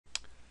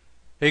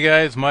Hey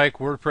guys, Mike,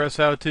 WordPress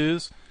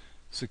How-Tos.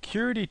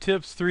 Security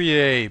Tips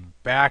 3A,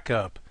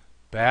 backup.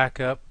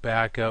 Backup.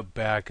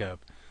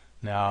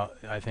 Now,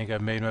 I think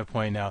I've made my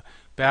point now.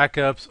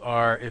 Backups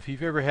are, if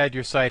you've ever had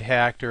your site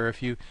hacked or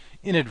if you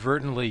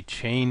inadvertently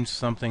changed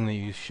something that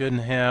you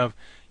shouldn't have,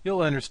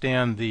 you'll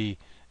understand the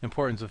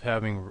importance of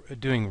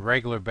doing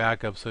regular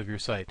backups of your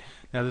site.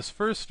 Now, this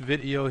first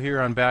video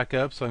here on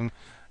backups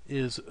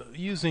is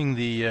using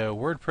the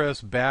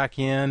WordPress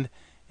backend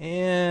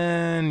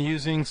and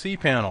using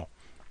Cpanel.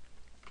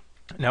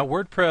 Now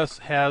WordPress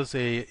has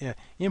a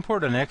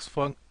import and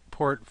export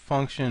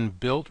function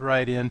built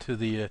right into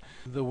the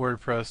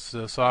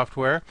WordPress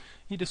software.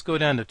 You just go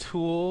down to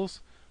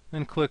Tools,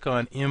 then click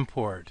on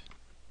Import.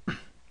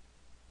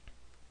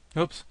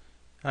 Oops,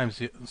 I'm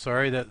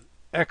sorry, that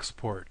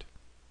Export.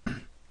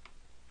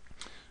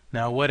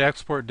 Now what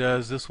Export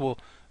does, this will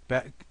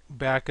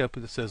back up,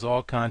 it says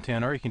all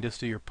content, or you can just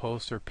do your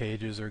posts or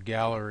pages or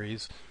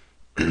galleries.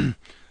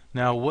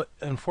 Now,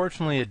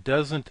 unfortunately, it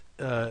doesn't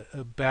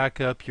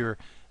back up your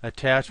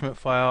attachment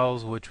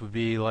files, which would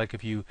be like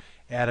if you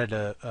added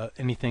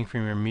anything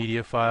from your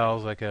media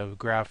files, like a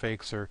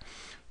graphics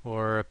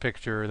or a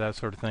picture, that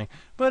sort of thing.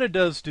 But it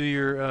does do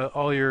your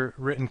all your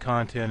written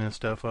content and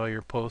stuff, all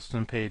your posts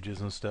and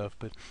pages and stuff,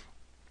 but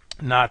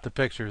not the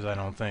pictures, I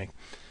don't think.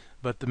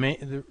 But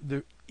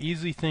the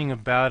easy thing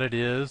about it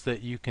is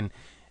that you can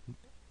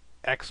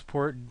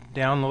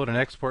download an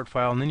export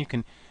file, and then you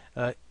can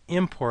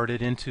import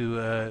it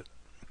into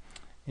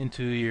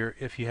your,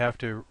 if you have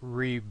to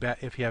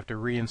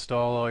reinstall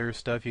all your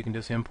stuff, you can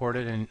just import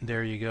it and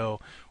there you go.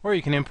 Or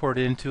you can import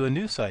it into a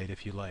new site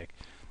if you like.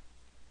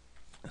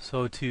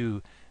 So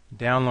to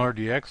download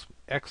your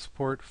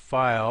export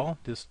file,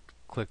 just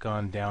click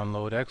on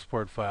Download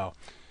Export File,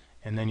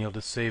 and then you'll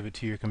just save it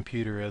to your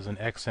computer as an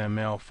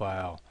XML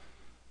file.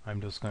 I'm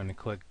just going to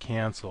click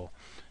Cancel.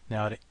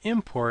 Now to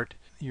import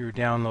your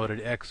downloaded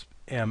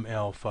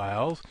XML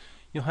files,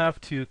 you'll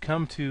have to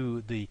come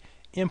to the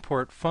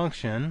import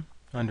function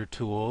under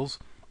Tools,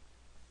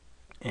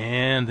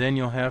 and then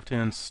you'll have to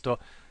install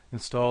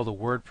the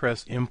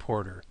WordPress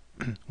importer,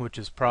 which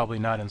is probably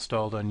not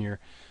installed on your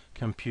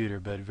computer,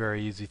 but a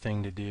very easy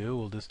thing to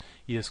do.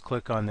 You just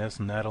click on this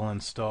and that'll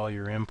install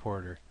your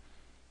importer.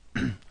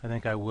 I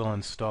think I will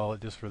install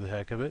it just for the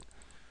heck of it.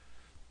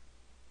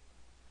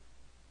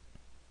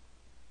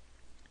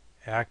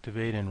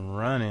 Activate and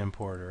run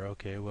importer.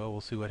 Okay, well,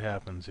 we'll see what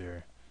happens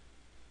here.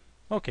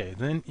 Okay,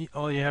 then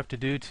all you have to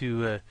do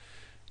to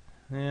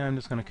I'm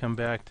just going to come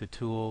back to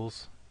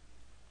Tools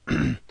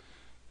and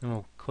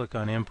we'll click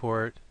on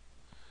Import,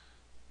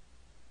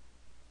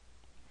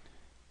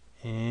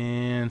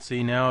 and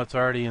see, now it's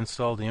already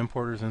installed. The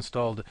importer's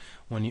installed.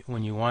 When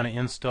you want to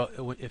install,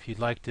 if you'd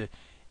like to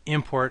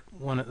import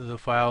one of the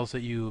files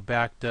that you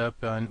backed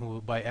up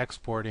by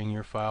exporting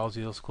your files,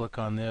 you'll just click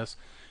on this.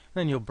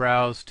 Then you'll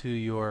browse to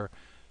your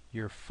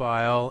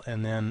file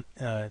and then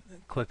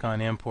click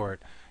on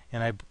Import.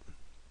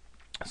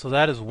 So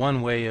that is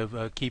one way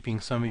of keeping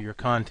some of your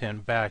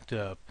content backed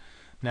up.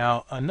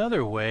 Now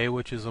another way,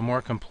 which is a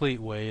more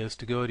complete way, is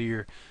to go to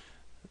your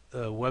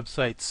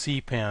website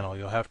Cpanel.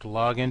 You'll have to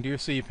log into your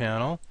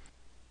Cpanel,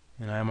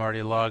 and I'm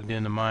already logged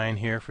into mine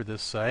here for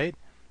this site.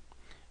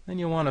 Then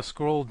you want to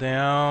scroll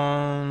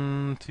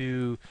down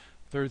to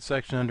third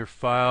section under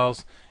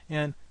Files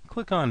and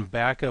click on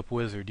Backup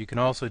Wizard. You can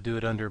also do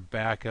it under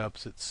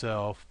Backups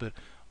itself, but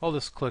I'll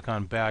just click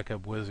on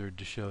Backup Wizard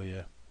to show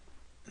you.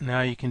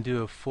 Now you can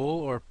do a full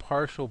or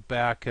partial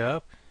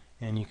backup,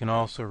 and you can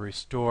also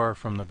restore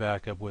from the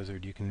Backup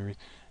Wizard. You can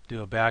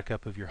do a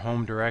backup of your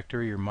home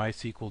directory, your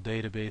MySQL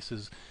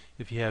databases,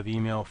 if you have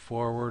email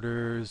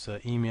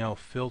forwarders, email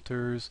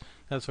filters,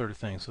 that sort of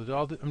thing. So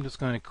I'm just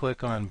going to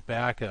click on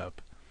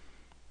Backup.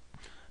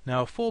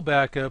 Now full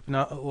backup,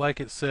 like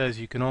it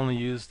says, you can only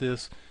use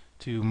this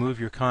to move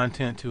your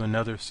content to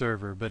another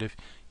server, but if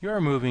you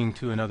are moving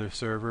to another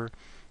server,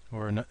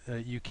 or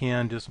you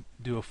can just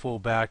do a full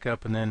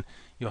backup, and then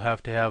you'll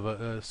have to have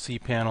a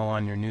Cpanel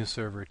on your new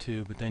server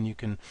too, but then you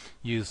can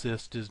use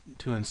this to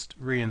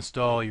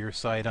reinstall your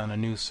site on a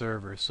new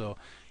server. So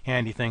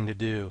handy thing to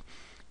do.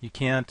 You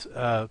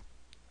cannot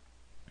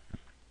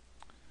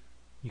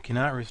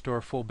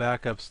restore full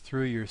backups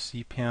through your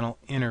Cpanel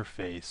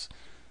interface.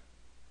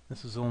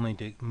 This is only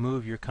to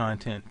move your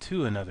content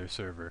to another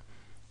server.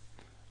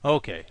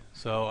 Okay,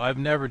 so I've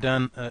never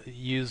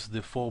used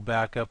the full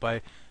backup.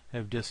 I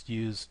have just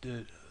used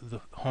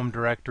the home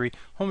directory.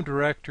 Home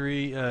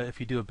directory, if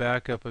you do a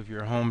backup of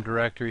your home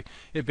directory,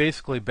 it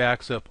basically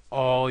backs up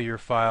all your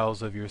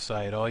files of your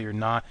site, all your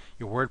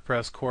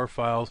WordPress core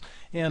files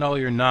and all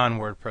your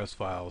non-WordPress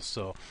files.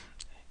 So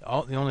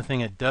the only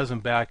thing it doesn't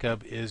back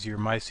up is your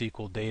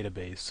MySQL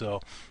database. So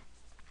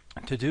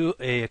to do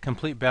a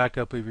complete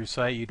backup of your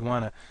site, you'd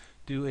want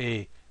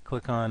to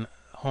click on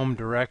home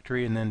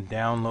directory and then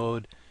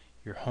download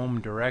your home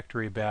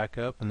directory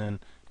backup, and then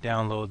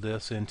download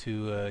this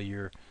into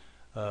your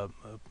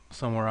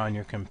somewhere on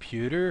your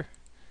computer,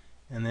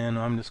 and then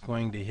I'm just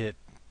going to hit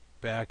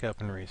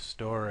backup and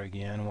restore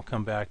again. We'll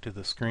come back to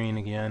the screen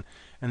again,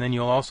 and then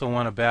you'll also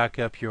want to back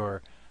up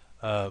your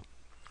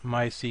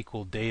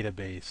MySQL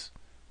database.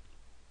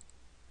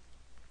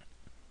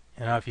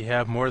 And now if you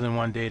have more than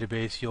one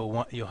database,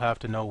 you'll have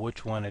to know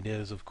which one it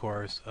is, of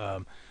course.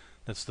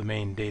 That's the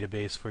main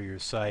database for your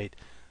site.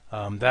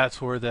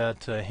 That's where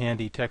that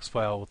handy text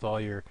file with all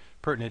your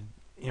pertinent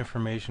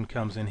information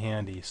comes in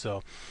handy.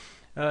 So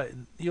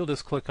you'll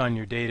just click on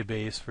your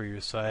database for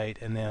your site,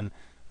 and then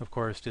of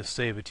course just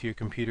save it to your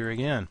computer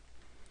again.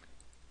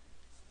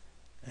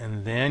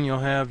 And then you'll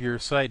have your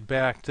site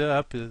backed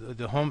up,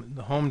 the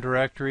home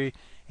directory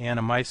and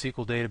a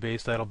MySQL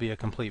database. That'll be a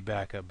complete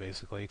backup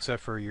basically,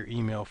 except for your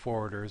email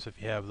forwarders.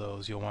 If you have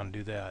those, you'll want to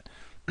do that.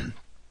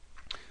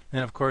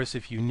 Then of course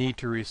if you need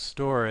to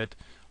restore it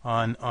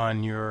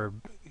on your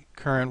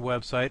current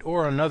website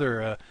or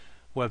another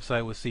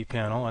website with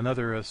cPanel,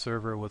 another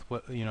server with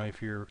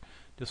if you're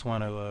just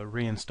want to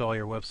reinstall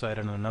your website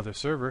on another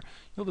server,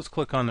 you'll just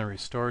click on the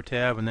Restore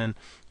tab, and then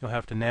you'll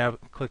have to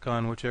click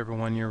on whichever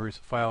one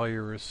file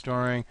you're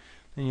restoring.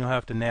 Then you'll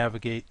have to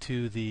navigate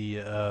to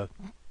the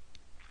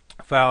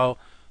file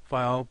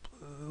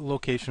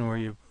location where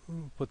you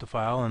put the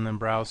file, and then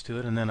browse to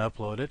it, and then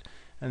upload it,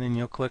 and then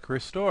you'll click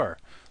Restore.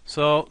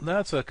 So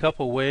that's a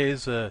couple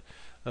ways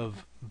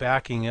of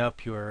backing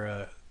up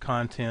your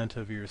content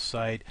of your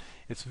site.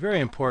 It's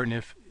very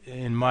important,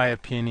 in my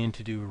opinion,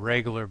 to do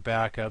regular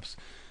backups.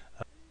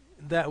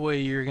 That way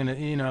you're gonna,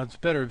 it's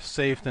better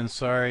safe than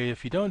sorry.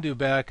 If you don't do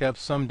backups,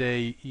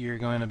 someday you're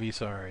going to be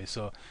sorry.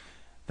 So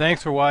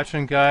thanks for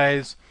watching,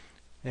 guys,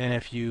 and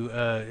if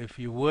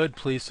you would,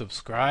 please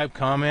subscribe,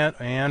 comment,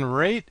 and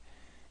rate,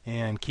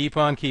 and keep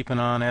on keeping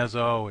on as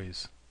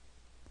always.